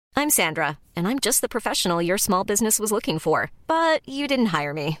I'm Sandra, and I'm just the professional your small business was looking for. But you didn't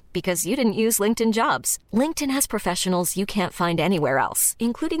hire me because you didn't use LinkedIn Jobs. LinkedIn has professionals you can't find anywhere else,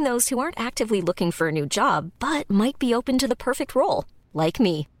 including those who aren't actively looking for a new job, but might be open to the perfect role, like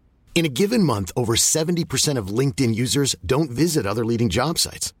me. In a given month, over 70% of LinkedIn users don't visit other leading job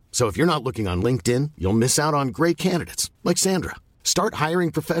sites. So if you're not looking on LinkedIn, you'll miss out on great candidates like Sandra. Start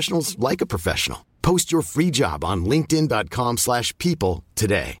hiring professionals like a professional. Post your free job on linkedin.com/people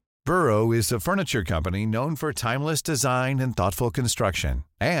today. Burrow is a furniture company known for timeless design and thoughtful construction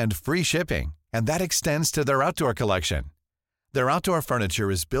and free shipping, and that extends to their outdoor collection. Their outdoor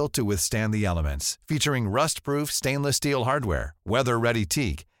furniture is built to withstand the elements, featuring rust-proof stainless steel hardware, weather-ready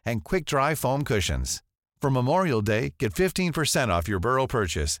teak, and quick-dry foam cushions. For Memorial Day, get 15% off your Burrow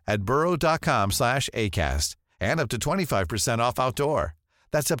purchase at burrow.com/ACAST and up to 25% off outdoor.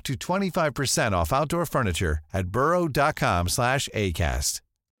 That's up to 25% off outdoor furniture at burrow.com/ACAST.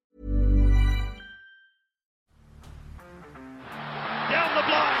 Down the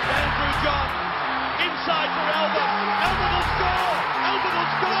blind, Andrew John. Inside for Albert. Albert will score. Albert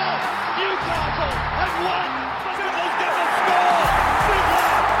will score. Newcastle have won. Fiddler's going to score.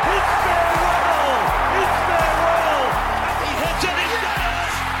 Fiddler, it's farewell. It's farewell. And he hits it. He's got it.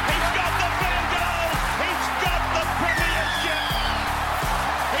 He's got the fair goal. He's got the premiership.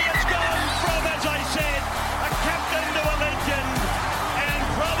 He has gone from, as I said, a captain to a legend and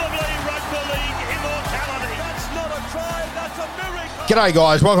probably rugby league immortality. That's not a try. That's a miracle. G'day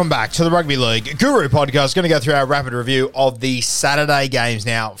guys, welcome back to the Rugby League Guru podcast. Going to go through our rapid review of the Saturday games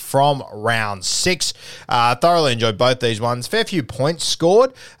now from round 6. Thoroughly enjoyed both these ones. Fair few points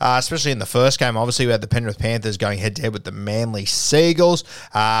scored, especially in the first game. Obviously, we had the Penrith Panthers going head-to-head with the Manly Seagulls.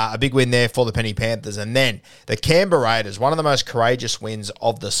 A big win there for the Penny Panthers. And then the Canberra Raiders, one of the most courageous wins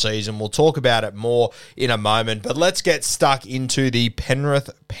of the season. We'll talk about it more in a moment, but let's get stuck into the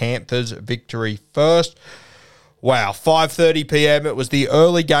Penrith Panthers victory first. Wow, 5:30 p.m. It was the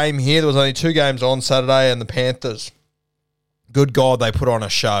early game here. There was only 2 games on Saturday, and the Panthers, good God, they put on a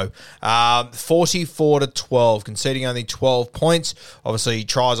show. 44-12, conceding only 12 points. Obviously,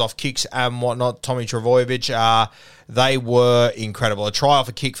 tries off kicks and whatnot. Tommy Trbojevic, they were incredible. A try off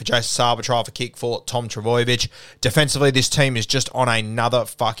a kick for Jason Saab, a try off a kick for Tom Trbojevic. Defensively, this team is just on another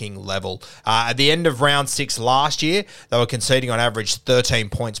fucking level. At the end of round 6 last year, they were conceding on average 13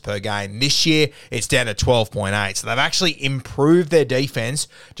 points per game. This year, it's down to 12.8. So they've actually improved their defense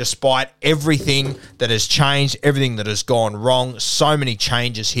despite everything that has changed, everything that has gone wrong. So many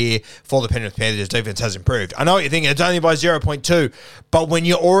changes here for the Penrith Panthers. Defense has improved. I know what you're thinking, it's only by 0.2, but when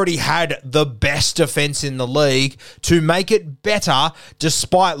you already had the best defense in the league, to make it better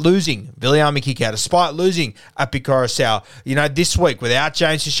despite losing Viliami Kikau, despite losing Api Koroisau. You know, this week, without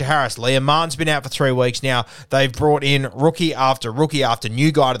James Fisher-Harris, Liam Martin's been out for 3 weeks now. They've brought in rookie after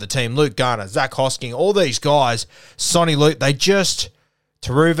new guy to the team, Luke Garner, Zach Hosking, all these guys, Sonny Luke,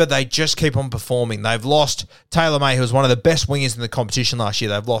 Taruva, they just keep on performing. They've lost Taylor May, who was one of the best wingers in the competition last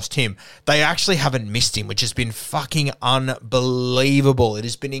year. They've lost him. They actually haven't missed him, which has been fucking unbelievable. It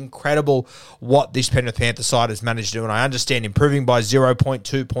has been incredible what this Penrith Panthers side has managed to do, and I understand improving by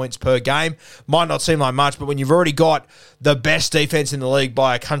 0.2 points per game might not seem like much, but when you've already got the best defense in the league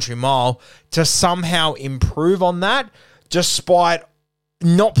by a country mile, to somehow improve on that, despite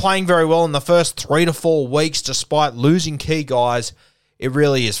not playing very well in the first 3 to 4 weeks, despite losing key guys, it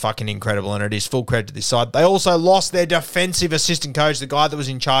really is fucking incredible, and it is full credit to this side. They also lost their defensive assistant coach, the guy that was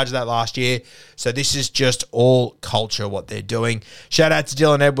in charge of that last year. So this is just all culture, what they're doing. Shout out to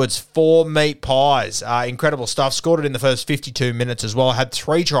Dylan Edwards, 4 meat pies. Incredible stuff. Scored it in the first 52 minutes as well. Had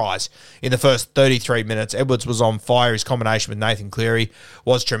 3 tries in the first 33 minutes. Edwards was on fire. His combination with Nathan Cleary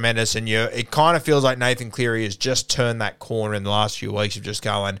was tremendous. And it kind of feels like Nathan Cleary has just turned that corner in the last few weeks of just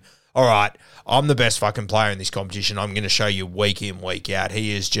going, all right, I'm the best fucking player in this competition. I'm going to show you week in, week out.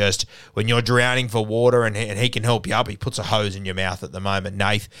 He is just, when you're drowning for water and he can help you up, he puts a hose in your mouth at the moment.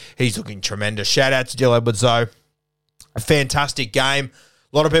 Nath, he's looking tremendous. Shout out to Dylan Edwards, though. A fantastic game.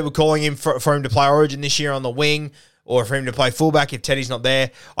 A lot of people calling him for him to play Origin this year on the wing, or for him to play fullback if Teddy's not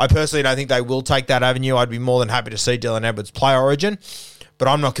there. I personally don't think they will take that avenue. I'd be more than happy to see Dylan Edwards play Origin. But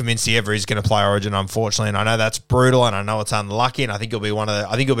I'm not convinced he ever is going to play Origin, unfortunately. And I know that's brutal, and I know it's unlucky. And I think he'll be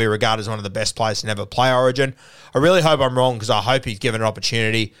regarded as one of the best players to never play Origin. I really hope I'm wrong, because I hope he's given an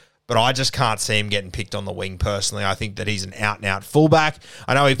opportunity. But I just can't see him getting picked on the wing personally. I think that he's an out-and-out fullback.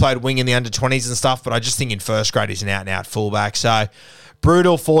 I know he played wing in the under-20s and stuff, but I just think in first grade he's an out-and-out fullback. So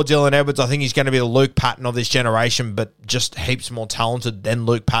Brutal for Dylan Edwards. I think he's going to be the Luke Patton of this generation, but just heaps more talented than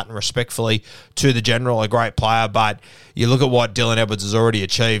Luke Patton, respectfully to the general. A great player, but you look at what Dylan Edwards has already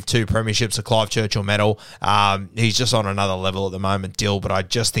achieved, 2 premierships, a Clive Churchill medal. He's just on another level at the moment, Dill, but I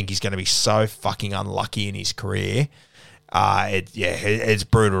just think he's going to be so fucking unlucky in his career. It's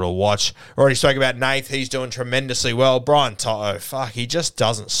brutal to watch. Already spoke about Nath. He's doing tremendously well. Brian Toto, he just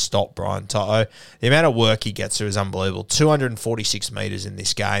doesn't stop, Brian Toto. The amount of work he gets through is unbelievable. 246 metres in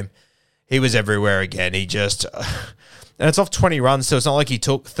this game. He was everywhere again. He just... and it's off 20 runs, so it's not like he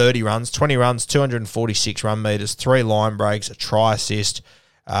took 30 runs. 20 runs, 246 run metres, 3 line breaks, a try assist,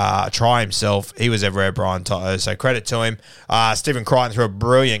 try himself. He was everywhere, Brian Toto, so credit to him. Stephen Crichton threw a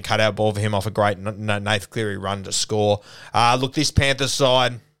brilliant cutout ball for him off a great Nath Cleary run to score. Look, this Panthers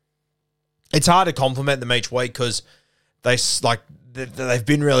side, it's hard to compliment them each week because they've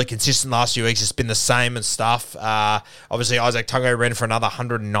been really consistent last few weeks. It's been the same and stuff. Obviously, Isaac Tungo ran for another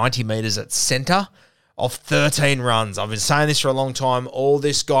 190 metres at centre of 13 runs. I've been saying this for a long time. All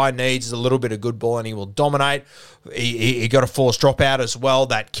this guy needs is a little bit of good ball and he will dominate. He got a forced dropout as well.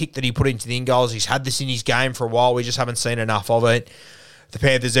 That kick that he put into the in-goals, he's had this in his game for a while. We just haven't seen enough of it. The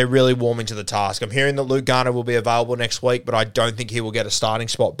Panthers, they're really warming to the task. I'm hearing that Luke Garner will be available next week, but I don't think he will get a starting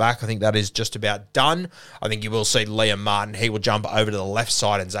spot back. I think that is just about done. I think you will see Liam Martin. He will jump over to the left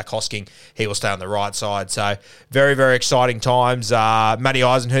side, and Zach Hosking, he will stay on the right side. So very, very exciting times. Matty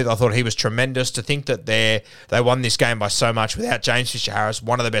Eisenhuth, I thought he was tremendous. To think that they won this game by so much without James Fisher-Harris,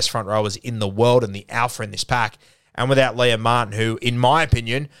 one of the best front rowers in the world and the alpha in this pack, and without Liam Martin, who, in my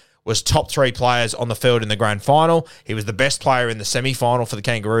opinion, was top 3 players on the field in the grand final. He was the best player in the semi-final for the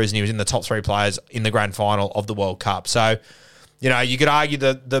Kangaroos, and he was in the top 3 players in the grand final of the World Cup. So, you could argue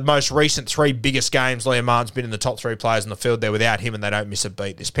that the most recent 3 biggest games, Liam Martin's been in the top 3 players on the field there without him, and they don't miss a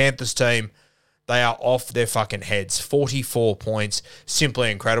beat. This Panthers team, they are off their fucking heads. 44 points.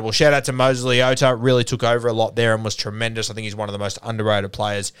 Simply incredible. Shout out to Moses Leota. Really took over a lot there and was tremendous. I think he's one of the most underrated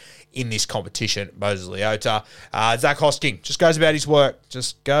players in this competition, Moses Leota. Zach Hosking just goes about his work.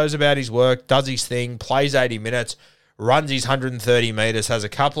 Does his thing. Plays 80 minutes. Runs his 130 metres, has a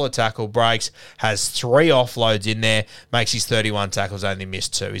couple of tackle breaks, has 3 offloads in there, makes his 31 tackles, only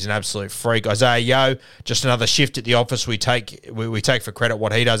missed 2. He's an absolute freak. Isaiah Yeo, just another shift at the office. We take for credit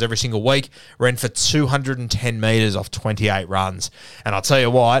what he does every single week. Ran for 210 metres off 28 runs. And I'll tell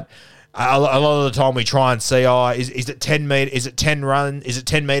you what, a lot of the time we try and see, is it 10 metres? Is it 10 run? Is it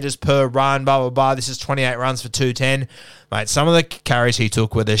 10 metres per run? Blah, blah, blah. This is 28 runs for 210. Mate, some of the carries he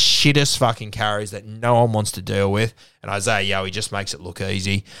took were the shittest fucking carries that no one wants to deal with. And Isaiah Yeo, he just makes it look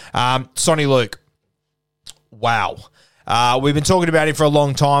easy. Sonny Luke. Wow. We've been talking about him for a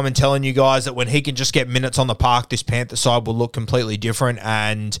long time and telling you guys that when he can just get minutes on the park, this Panther side will look completely different.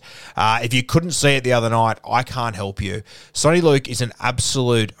 And if you couldn't see it the other night, I can't help you. Sonny Luke is an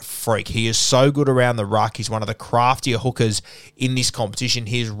absolute freak. He is so good around the ruck. He's one of the craftier hookers in this competition.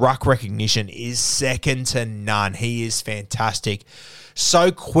 His ruck recognition is second to none. He is fantastic.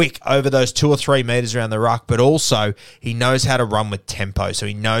 So quick over those 2 or 3 metres around the ruck, but also he knows how to run with tempo, so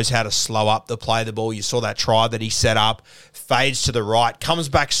he knows how to slow up the play of the ball. You saw that try that he set up, fades to the right, comes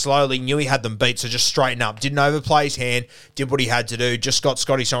back slowly, knew he had them beat, so just straighten up. Didn't overplay his hand, did what he had to do, just got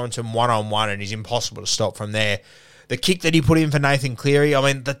Scotty Sorensen one-on-one, and he's impossible to stop from there. The kick that he put in for Nathan Cleary, I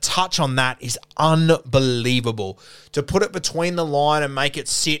mean, the touch on that is unbelievable. To put it between the line and make it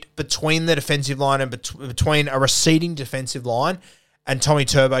sit between the defensive line and between a receding defensive line and Tommy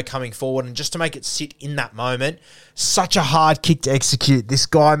Turbo coming forward, and just to make it sit in that moment, such a hard kick to execute. This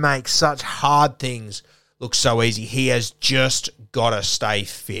guy makes such hard things look so easy. He has just got to stay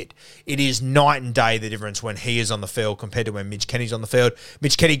fit. It is night and day the difference when he is on the field compared to when Mitch Kenny's on the field.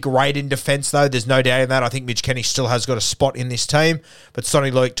 Mitch Kenny, great in defence though. There's no doubt in that. I think Mitch Kenny still has got a spot in this team. But Sonny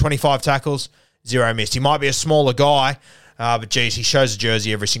Luke, 25 tackles, 0 missed. He might be a smaller guy, but geez, he shows a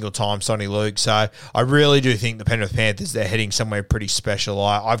jersey every single time, Sonny Luke. So I really do think the Penrith Panthers, they're heading somewhere pretty special.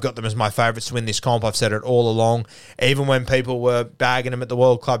 I've got them as my favourites to win this comp. I've said it all along. Even when people were bagging them at the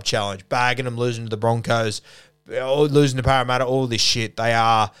World Club Challenge, bagging them losing to the Broncos, losing to Parramatta, all this shit. They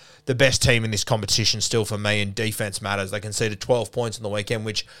are the best team in this competition still for me, and defence matters. They conceded 12 points on the weekend,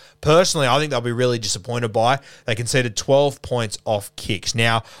 which personally I think they'll be really disappointed by. They conceded 12 points off kicks.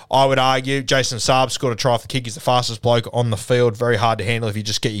 Now, I would argue Jason Saab scored a try off the kick. He's the fastest bloke on the field. Very hard to handle if you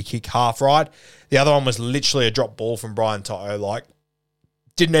just get your kick half right. The other one was literally a drop ball from Brian Toto.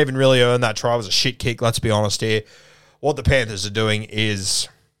 Didn't even really earn that try. It was a shit kick, let's be honest here. What the Panthers are doing is...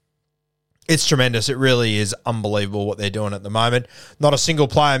 It's tremendous. It really is unbelievable what they're doing at the moment. Not a single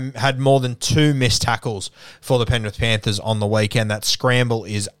player had more than 2 missed tackles for the Penrith Panthers on the weekend. That scramble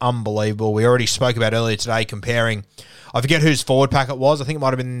is unbelievable. We already spoke about earlier today comparing, I forget whose forward pack it was. I think it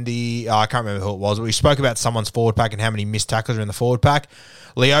might have been I can't remember who it was. But we spoke about someone's forward pack and how many missed tackles are in the forward pack.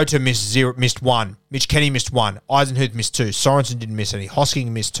 Leota missed 1. Mitch Kenny missed 1. Eisenhuth missed 2. Sorensen didn't miss any.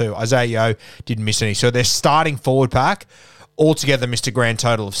 Hosking missed 2. Isaiah Yeo didn't miss any. So their starting forward pack altogether missed a grand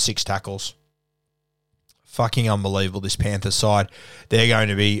total of 6 tackles. Fucking unbelievable, this Panthers side. They're going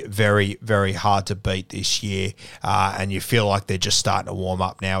to be very, very hard to beat this year, and you feel like they're just starting to warm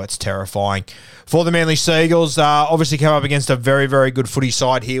up now. It's terrifying. For the Manly Seagulls, obviously came up against a very, very good footy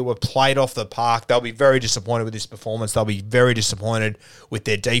side here. Were played off the park. They'll be very disappointed with this performance. They'll be very disappointed with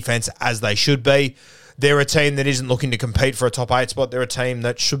their defence, as they should be. They're a team that isn't looking to compete for a top 8 spot. They're a team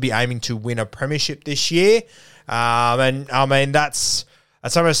that should be aiming to win a premiership this year. And, I mean, that's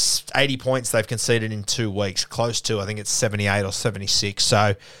almost 80 points they've conceded in 2 weeks, close to, I think it's 78 or 76.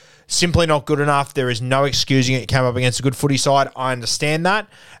 So simply not good enough. There is no excusing it. It came up against a good footy side. I understand that,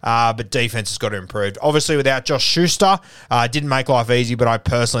 but defense has got to improve. Obviously, without Josh Schuster, didn't make life easy, but I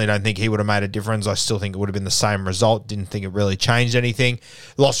personally don't think he would have made a difference. I still think it would have been the same result. Didn't think it really changed anything.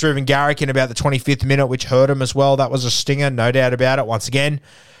 Lost Reuben Garrick in about the 25th minute, which hurt him as well. That was a stinger, no doubt about it. Once again,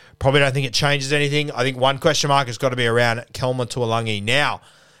 probably don't think it changes anything. I think one question mark has got to be around Kelma Tuolungi. Now,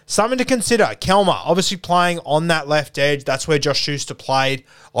 something to consider. Kelma, obviously playing on that left edge. That's where Josh Schuster played.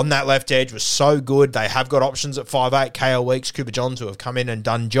 On that left edge was so good. They have got options at 5'8", KL Weeks, Cooper Johns, who have come in and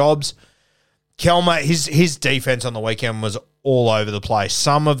done jobs. Kelma, his defense on the weekend was all over the place.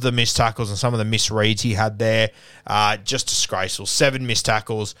 Some of the missed tackles and some of the misreads he had there, just disgraceful. 7 missed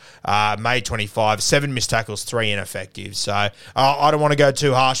tackles, made 25. 7 missed tackles, 3 ineffective. So I don't want to go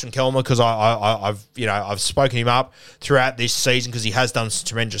too harsh on Kelma because I've spoken him up throughout this season because he has done some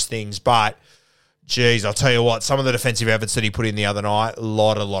tremendous things. But geez, I'll tell you what, some of the defensive efforts that he put in the other night, a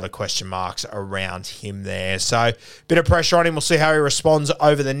lot of question marks around him there. So, bit of pressure on him. We'll see how he responds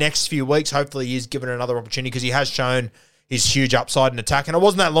over the next few weeks. Hopefully he is given another opportunity because he has shown his huge upside in attack. And it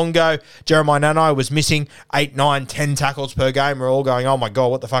wasn't that long ago, Jeremiah Nanai was missing 8, 9, 10 tackles per game. We're all going, oh my God,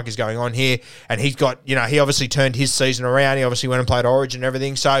 what the fuck is going on here? And he's got, he obviously turned his season around. He obviously went and played Origin and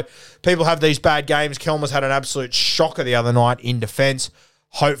everything. So people have these bad games. Kelma's had an absolute shocker the other night in defence.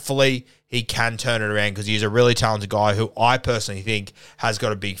 Hopefully he can turn it around because he's a really talented guy who I personally think has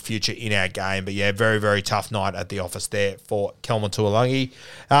got a big future in our game. But yeah, very, very tough night at the office there for Kelma Tuolungi.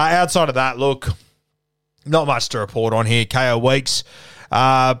 Outside of that, look, not much to report on here. KO Weeks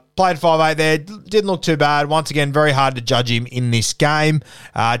played 5'8" there. Didn't look too bad. Once again, very hard to judge him in this game.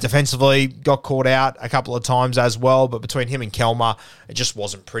 Defensively, got caught out a couple of times as well. But between him and Kelma, it just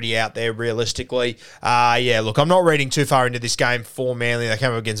wasn't pretty out there realistically. Look, I'm not reading too far into this game for Manly. They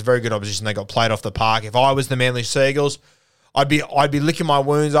came up against very good opposition. They got played off the park. If I was the Manly Seagulls, I'd be licking my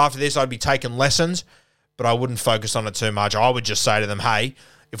wounds after this. I'd be taking lessons, but I wouldn't focus on it too much. I would just say to them, hey,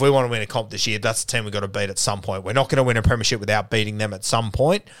 if we want to win a comp this year, that's the team we've got to beat at some point. We're not going to win a premiership without beating them at some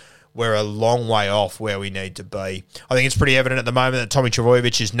point. We're a long way off where we need to be. I think it's pretty evident at the moment that Tommy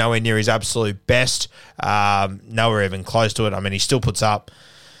Trbojevic is nowhere near his absolute best, nowhere even close to it. I mean, he still puts up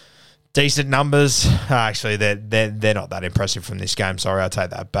decent numbers. Actually, they're not that impressive from this game. Sorry, I'll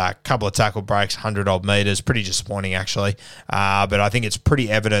take that back. Couple of tackle breaks, 100-odd metres. Pretty disappointing, actually. But I think it's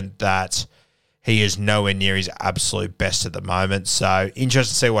pretty evident that he is nowhere near his absolute best at the moment. So,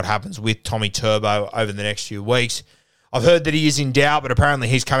 interested to see what happens with Tommy Turbo over the next few weeks. I've heard that he is in doubt, but apparently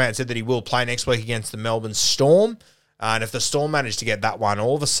he's come out and said that he will play next week against the Melbourne Storm. And if the Storm manage to get that one,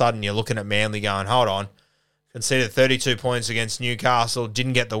 all of a sudden you're looking at Manly going, hold on, conceded 32 points against Newcastle,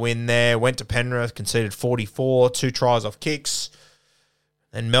 didn't get the win there, went to Penrith, conceded 44, 2 tries off kicks.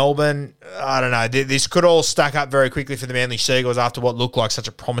 And Melbourne, I don't know. This could all stack up very quickly for the Manly Seagulls after what looked like such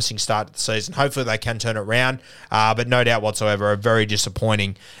a promising start to the season. Hopefully they can turn it around, but no doubt whatsoever, a very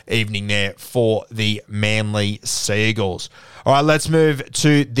disappointing evening there for the Manly Seagulls. All right, let's move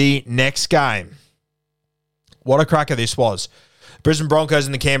to the next game. What a cracker this was. Brisbane Broncos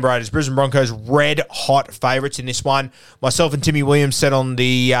and the Canberra Raiders. Brisbane Broncos red-hot favourites in this one. Myself and Timmy Williams said on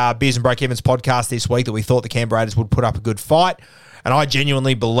the Beers and Break Evens podcast this week that we thought the Canberra Raiders would put up a good fight. And I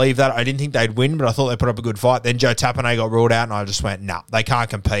genuinely believe that. I didn't think they'd win, but I thought they'd put up a good fight. Then Joe Tapine got ruled out, and I just went, nah, they can't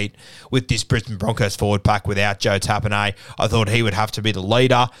compete with this Brisbane Broncos forward pack without Joe Tapine. I thought he would have to be the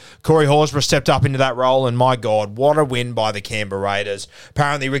leader. Corey Horsburgh stepped up into that role, and my God, what a win by the Canberra Raiders.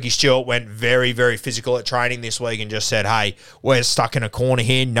 Apparently, Ricky Stewart went very, very physical at training this week and just said, hey, we're stuck in a corner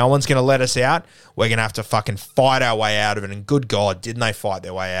here. No one's going to let us out. We're going to have to fucking fight our way out of it. And good God, didn't they fight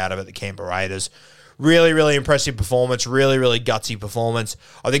their way out of it, the Canberra Raiders. Really, really impressive performance. Really, really gutsy performance.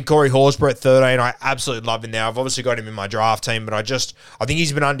 I think Corey Horsburgh at 13, I absolutely love him now. I've obviously got him in my draft team, but I think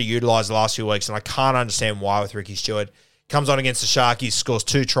he's been underutilised the last few weeks, and I can't understand why with Ricky Stewart. Comes on against the Sharkies, scores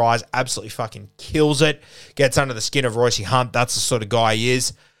 2 tries, absolutely fucking kills it. Gets under the skin of Royce Hunt. That's the sort of guy he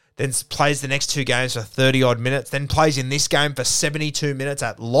is. Then plays the next 2 games for 30-odd minutes. Then plays in this game for 72 minutes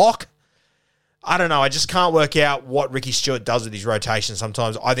at lock. I don't know. I just can't work out what Ricky Stewart does with his rotation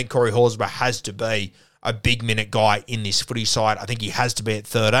sometimes. I think Corey Horsburgh has to be a big-minute guy in this footy side. I think he has to be at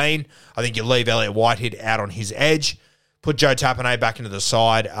 13. I think you leave Elliot Whitehead out on his edge. Put Joe Tapine back into the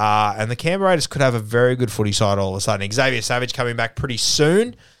side, and the Canberra Raiders could have a very good footy side all of a sudden. Xavier Savage coming back pretty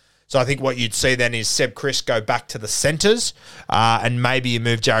soon. So I think what you'd see then is Seb Chris go back to the centres, and maybe you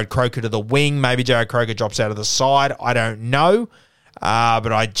move Jared Croker to the wing. Maybe Jared Croker drops out of the side. I don't know.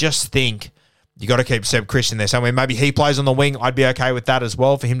 But I just think you got to keep Seb Chris in there somewhere. Maybe he plays on the wing. I'd be okay with that as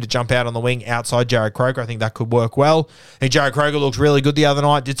well, for him to jump out on the wing outside Jared Croker. I think that could work well. I think Jared Croker looked really good the other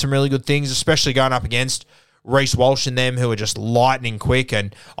night, did some really good things, especially going up against Reece Walsh and them, who are just lightning quick,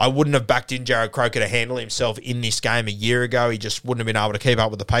 and I wouldn't have backed in Jared Croker to handle himself in this game a year ago. He just wouldn't have been able to keep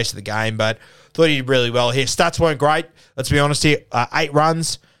up with the pace of the game, but thought he did really well here. Stats weren't great, let's be honest here. 8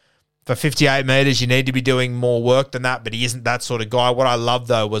 runs for 58 metres. You need to be doing more work than that, but he isn't that sort of guy. What I love,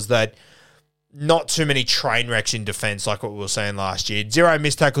 though, was that not too many train wrecks in defence like what we were saying last year. 0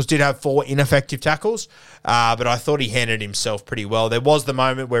 missed tackles, did have 4 ineffective tackles, but I thought he handled himself pretty well. There was the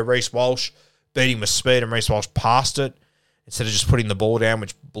moment where Reece Walsh beat him with speed and Reece Walsh passed it instead of just putting the ball down,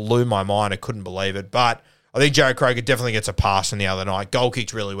 which blew my mind. I couldn't believe it. But I think Jared Croker definitely gets a pass from the other night. Goal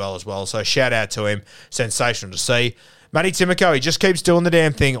kicked really well as well. So shout out to him. Sensational to see. Matty Timoko, he just keeps doing the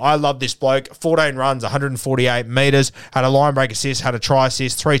damn thing. I love this bloke. 14 runs, 148 metres. Had a line break assist, had a try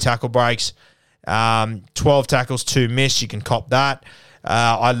assist, 3 tackle breaks, 12 tackles, 2 missed. You can cop that.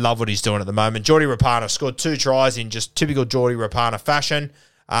 I love what he's doing at the moment. Jordy Rapana scored 2 tries in just typical Jordy Rapana fashion.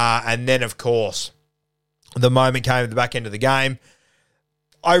 And then, of course, the moment came at the back end of the game.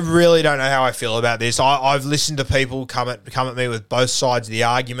 I really don't know how I feel about this. I've listened to people come at me with both sides of the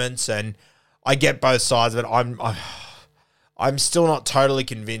arguments, and I get both sides of it. I'm still not totally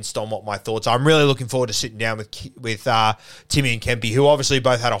convinced on what my thoughts are. I'm really looking forward to sitting down with Timmy and Kempy, who obviously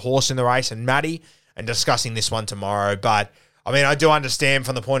both had a horse in the race, and Matty, and discussing this one tomorrow. But, I mean, I do understand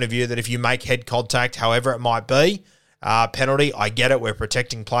from the point of view that if you make head contact, however it might be, penalty, I get it. We're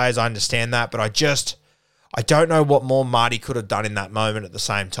protecting players. I understand that. But I don't know what more Marty could have done in that moment at the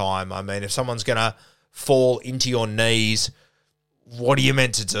same time. I mean, if someone's going to fall into your knees, what are you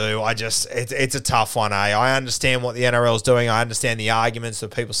meant to do? It's a tough one, eh? I understand what the NRL is doing. I understand the arguments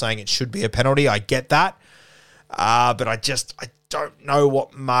of people saying it should be a penalty. I get that. But I don't know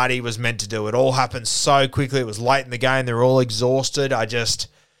what Marty was meant to do. It all happened so quickly. It was late in the game. They were all exhausted. I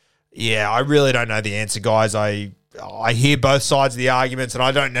really don't know the answer, guys. I hear both sides of the arguments, and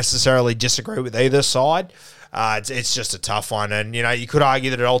I don't necessarily disagree with either side. It's just a tough one. And, you could argue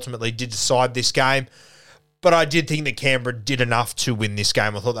that it ultimately did decide this game, but I did think that Canberra did enough to win this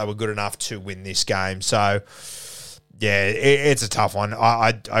game. I thought they were good enough to win this game. So, yeah, it's a tough one.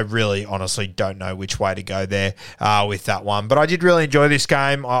 I really honestly don't know which way to go there with that one. But I did really enjoy this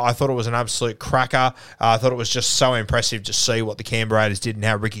game. I thought it was an absolute cracker. I thought it was just so impressive to see what the Canberra Raiders did and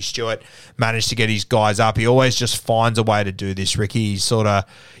how Ricky Stewart managed to get his guys up. He always just finds a way to do this, Ricky. He's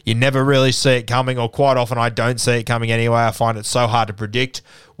you never really see it coming, or quite often I don't see it coming anyway. I find it so hard to predict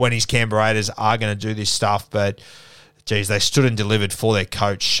when his Canberra Raiders are going to do this stuff, but geez, they stood and delivered for their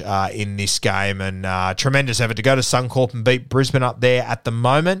coach in this game, and tremendous effort to go to Suncorp and beat Brisbane up there at the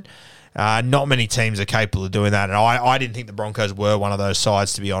moment. Not many teams are capable of doing that, and I didn't think the Broncos were one of those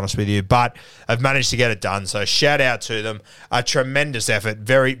sides, to be honest with you, but have managed to get it done, so shout out to them. A tremendous effort,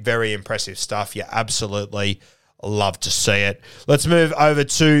 very, very impressive stuff. You absolutely love to see it. Let's move over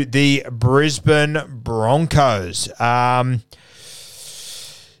to the Brisbane Broncos.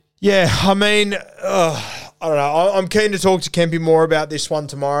 Yeah, I mean, I don't know. I'm keen to talk to Kempy more about this one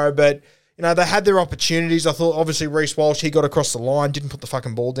tomorrow, but, they had their opportunities. I thought, obviously, Reece Walsh, he got across the line, didn't put the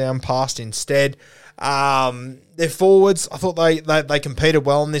fucking ball down, passed instead. Their forwards, I thought they competed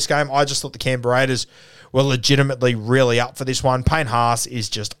well in this game. I just thought the Canberra Raiders were legitimately really up for this one. Payne Haas is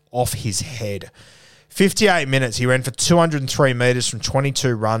just off his head. 58 minutes, he ran for 203 metres from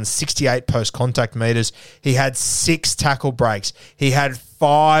 22 runs, 68 post-contact metres. He had 6 tackle breaks. He had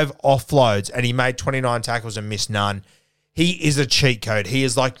 5 offloads, and he made 29 tackles and missed none. He is a cheat code. He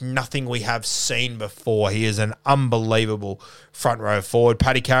is like nothing we have seen before. He is an unbelievable front row forward.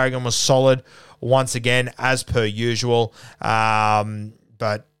 Paddy Carrigan was solid once again, as per usual.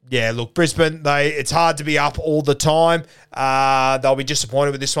 But Yeah, look, Brisbane, it's hard to be up all the time. They'll be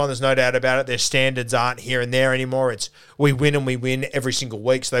disappointed with this one. There's no doubt about it. Their standards aren't here and there anymore. It's we win and we win every single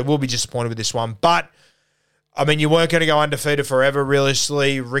week, so they will be disappointed with this one. But, I mean, you weren't going to go undefeated forever,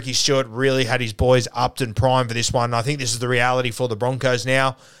 realistically. Ricky Stewart really had his boys upped and primed for this one. I think this is the reality for the Broncos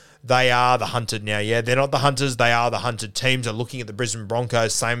now. They are the hunted now, yeah. They're not the hunters. They are the hunted. Teams are looking at the Brisbane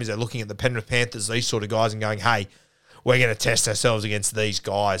Broncos, same as they're looking at the Penrith Panthers, these sort of guys, and going, hey, we're going to test ourselves against these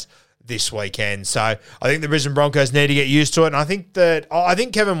guys this weekend. So I think the Brisbane Broncos need to get used to it. And I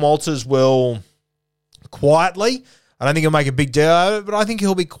think Kevin Walters will quietly, I don't think he'll make a big deal of it, but I think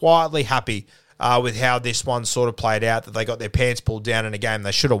he'll be quietly happy with how this one sort of played out, that they got their pants pulled down in a game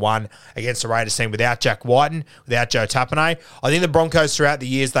they should have won against the Raiders team without Jack Whiten, without Joe Tapine. I think the Broncos throughout the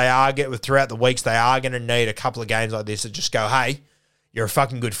years, throughout the weeks, they are going to need a couple of games like this that just go, hey, you're a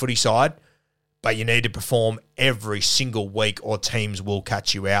fucking good footy side, but you need to perform every single week or teams will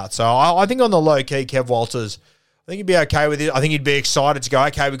catch you out. So I think on the low key, Kev Walters, I think he'd be okay with it. I think he'd be excited to go,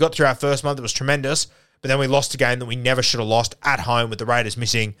 okay, we got through our first month, it was tremendous, but then we lost a game that we never should have lost at home with the Raiders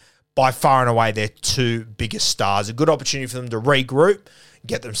missing by far and away their two biggest stars. A good opportunity for them to regroup,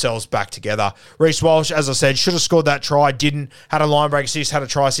 get themselves back together. Reece Walsh, as I said, should have scored that try, didn't. Had a line break assist, had a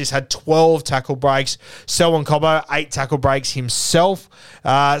try assist, had 12 tackle breaks. Selwyn Cobbo, 8 tackle breaks himself.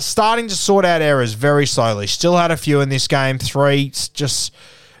 Starting to sort out errors very slowly. Still had a few in this game. 3, just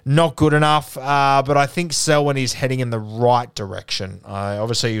not good enough. But I think Selwyn is heading in the right direction.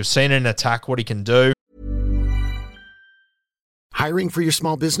 Obviously, you've seen in attack what he can do. Hiring for your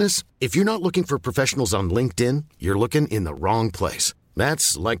small business? If you're not looking for professionals on LinkedIn, you're looking in the wrong place.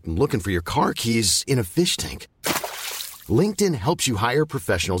 That's like looking for your car keys in a fish tank. LinkedIn helps you hire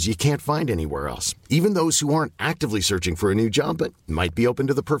professionals you can't find anywhere else, even those who aren't actively searching for a new job but might be open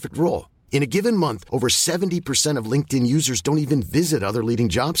to the perfect role. In a given month, over 70% of LinkedIn users don't even visit other leading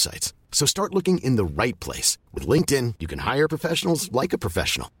job sites. So start looking in the right place. With LinkedIn, you can hire professionals like a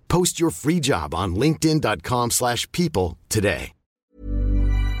professional. Post your free job on linkedin.com/people today.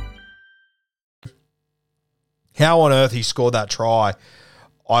 How on earth he scored that try,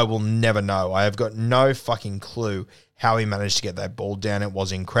 I will never know. I have got no fucking clue how he managed to get that ball down. It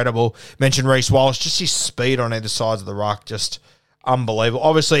was incredible. Mentioned Reece Walsh, just his speed on either side of the ruck, just unbelievable.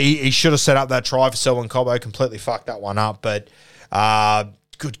 Obviously, he should have set up that try for Selwyn Cobbo, completely fucked that one up, but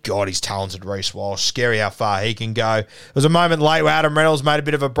good God, he's talented, Reece Walsh. Scary how far he can go. There was a moment late where Adam Reynolds made a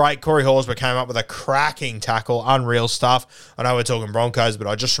bit of a break. Corey Horsburgh came up with a cracking tackle. Unreal stuff. I know we're talking Broncos, but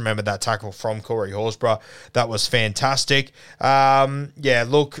I just remembered that tackle from Corey Horsburgh. That was fantastic. Yeah,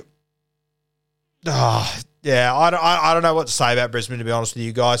 look. Yeah, I don't know what to say about Brisbane, to be honest with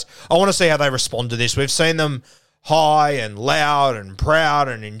you guys. I want to see how they respond to this. We've seen them high and loud and proud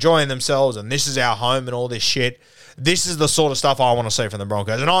and enjoying themselves, and this is our home and all this shit. This is the sort of stuff I want to see from the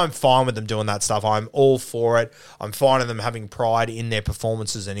Broncos, and I'm fine with them doing that stuff. I'm all for it. I'm fine with them having pride in their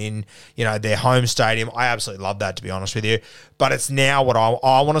performances and in, their home stadium. I absolutely love that, to be honest with you. But it's now what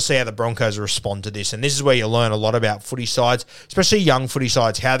I want to see how the Broncos respond to this, and this is where you learn a lot about footy sides, especially young footy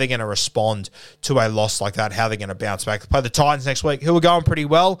sides, how they're going to respond to a loss like that, how they're going to bounce back. They play the Titans next week, who are going pretty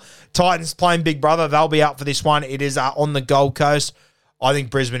well. Titans playing Big Brother. They'll be up for this one. It is on the Gold Coast. I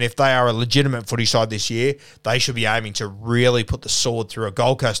think Brisbane, if they are a legitimate footy side this year, they should be aiming to really put the sword through a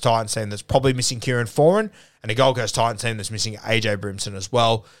Gold Coast Titans team that's probably missing Kieran Foran and a Gold Coast Titans team that's missing AJ Brimson as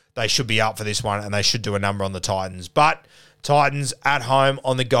well. They should be up for this one, and they should do a number on the Titans. But Titans at home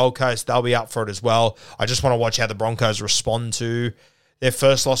on the Gold Coast, they'll be up for it as well. I just want to watch how the Broncos respond to their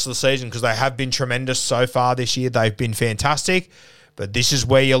first loss of the season, because they have been tremendous so far this year. They've been fantastic. But this is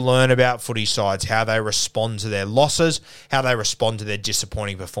where you learn about footy sides, how they respond to their losses, how they respond to their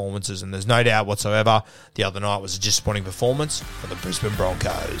disappointing performances. And there's no doubt whatsoever the other night was a disappointing performance for the Brisbane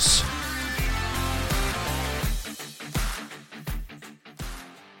Broncos.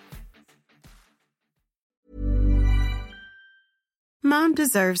 Mom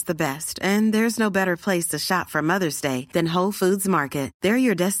deserves the best, and there's no better place to shop for Mother's Day than Whole Foods Market. They're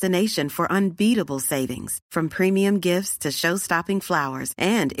your destination for unbeatable savings, from premium gifts to show-stopping flowers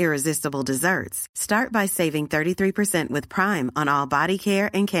and irresistible desserts. Start by saving 33% with Prime on all body care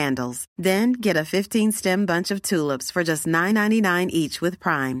and candles. Then get a 15-stem bunch of tulips for just $9.99 each with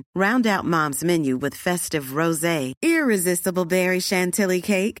Prime. Round out Mom's menu with festive rosé, irresistible berry chantilly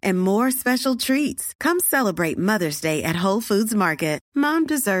cake, and more special treats. Come celebrate Mother's Day at Whole Foods Market. Mom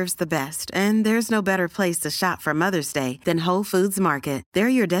deserves the best, and there's no better place to shop for Mother's Day than Whole Foods Market. They're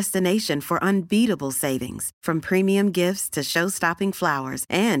your destination for unbeatable savings, from premium gifts to show-stopping flowers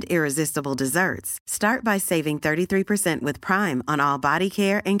and irresistible desserts. Start by saving 33% with Prime on all body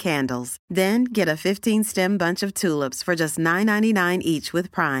care and candles. Then get a 15-stem bunch of tulips for just $9.99 each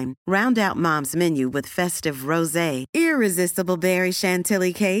with Prime. Round out Mom's menu with festive rosé, irresistible berry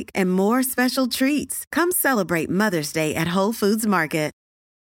chantilly cake, and more special treats. Come celebrate Mother's Day at Whole Foods Market.